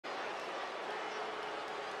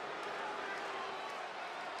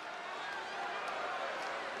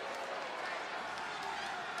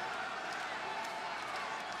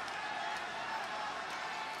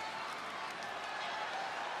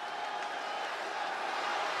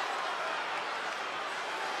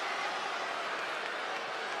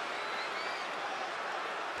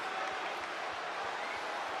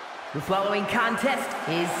The following contest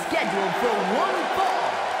is scheduled for one fall,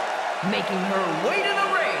 making her way to the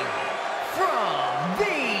ring from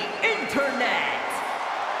the internet,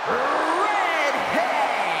 Redhead.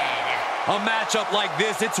 A matchup like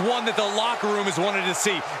this, it's one that the locker room has wanted to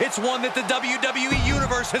see. It's one that the WWE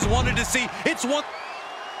Universe has wanted to see. It's one...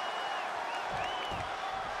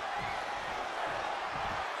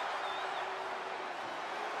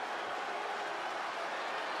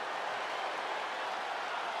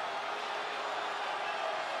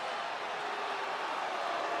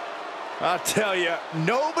 I'll tell you,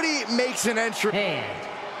 nobody makes an entrance. And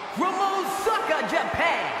from Osaka,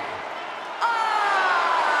 Japan,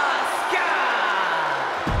 Asuka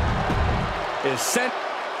Is sent.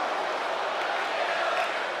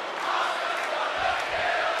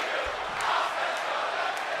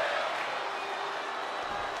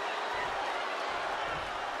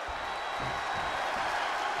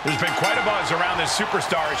 There's been quite a buzz around this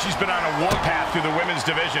superstar. She's been on a warpath through the women's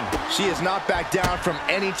division. She has not backed down from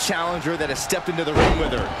any challenger that has stepped into the ring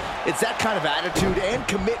with her. It's that kind of attitude and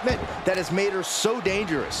commitment that has made her so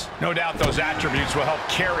dangerous. No doubt those attributes will help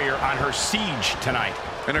carry her on her siege tonight.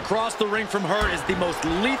 And across the ring from her is the most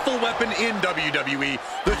lethal weapon in WWE,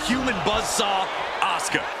 the human buzzsaw,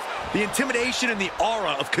 Asuka. The intimidation and the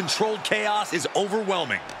aura of controlled chaos is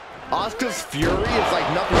overwhelming. Asuka's fury is like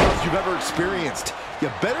nothing else you've ever experienced. You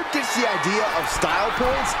better ditch the idea of style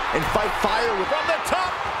points and fight fire with... From the top!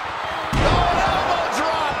 Oh, elbow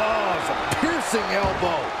drop! Oh, it's a piercing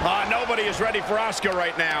elbow. Nobody is ready for Asuka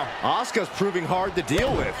right now. Asuka's proving hard to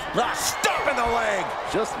deal with. Stop in the leg!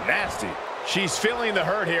 Just nasty. She's feeling the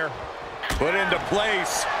hurt here. Put into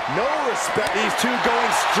place. No respect. These two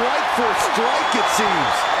going strike for strike, it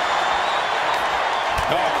seems.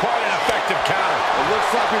 Oh, quite an effective counter. It looks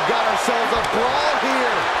like we've got ourselves a brawl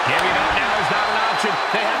here. Giving up now is not an option.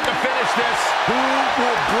 They have to finish this. Who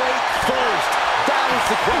will break first? That is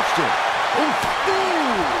the question. Ooh.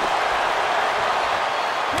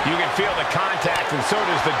 You can feel the contact, and so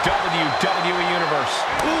does the WWE Universe.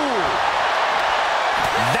 Ooh.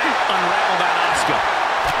 That unraveled on Asuka.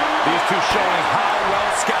 These two showing how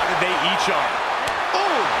well scouted they each are.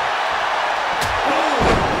 Ooh. Oh,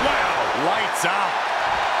 wow. Lights out.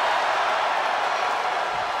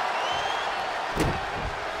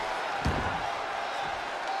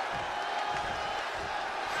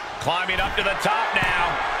 Climbing up to the top now.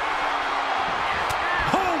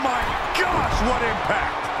 Oh my gosh, what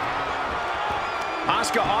impact!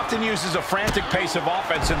 Asuka often uses a frantic pace of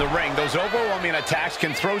offense in the ring. Those overwhelming attacks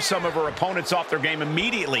can throw some of her opponents off their game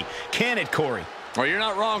immediately. Can it, Corey? Well, you're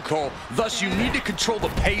not wrong, Cole. Thus, you need to control the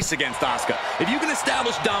pace against Asuka. If you can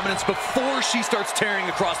establish dominance before she starts tearing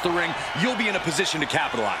across the ring, you'll be in a position to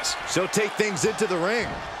capitalize. She'll take things into the ring.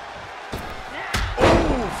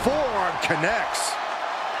 Ooh, forearm connects.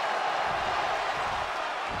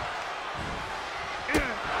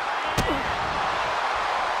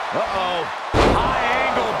 Uh-oh. High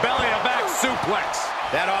angle belly-to-back suplex.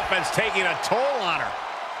 That offense taking a toll on her.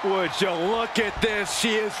 Would you look at this?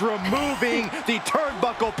 She is removing the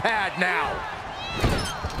turnbuckle pad now.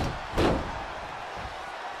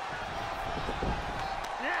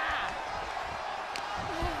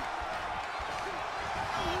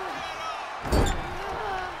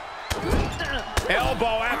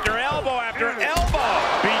 Elbow after elbow after elbow.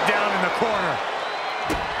 Beat down in the corner.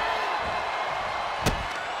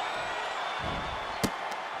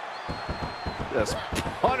 Just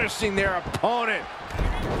punishing their opponent.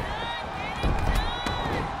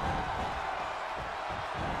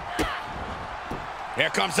 Here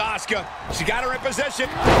comes Asuka. She got her in position.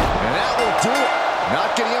 And that will do it.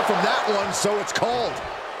 Not getting up from that one, so it's called.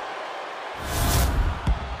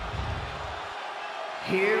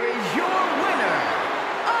 Here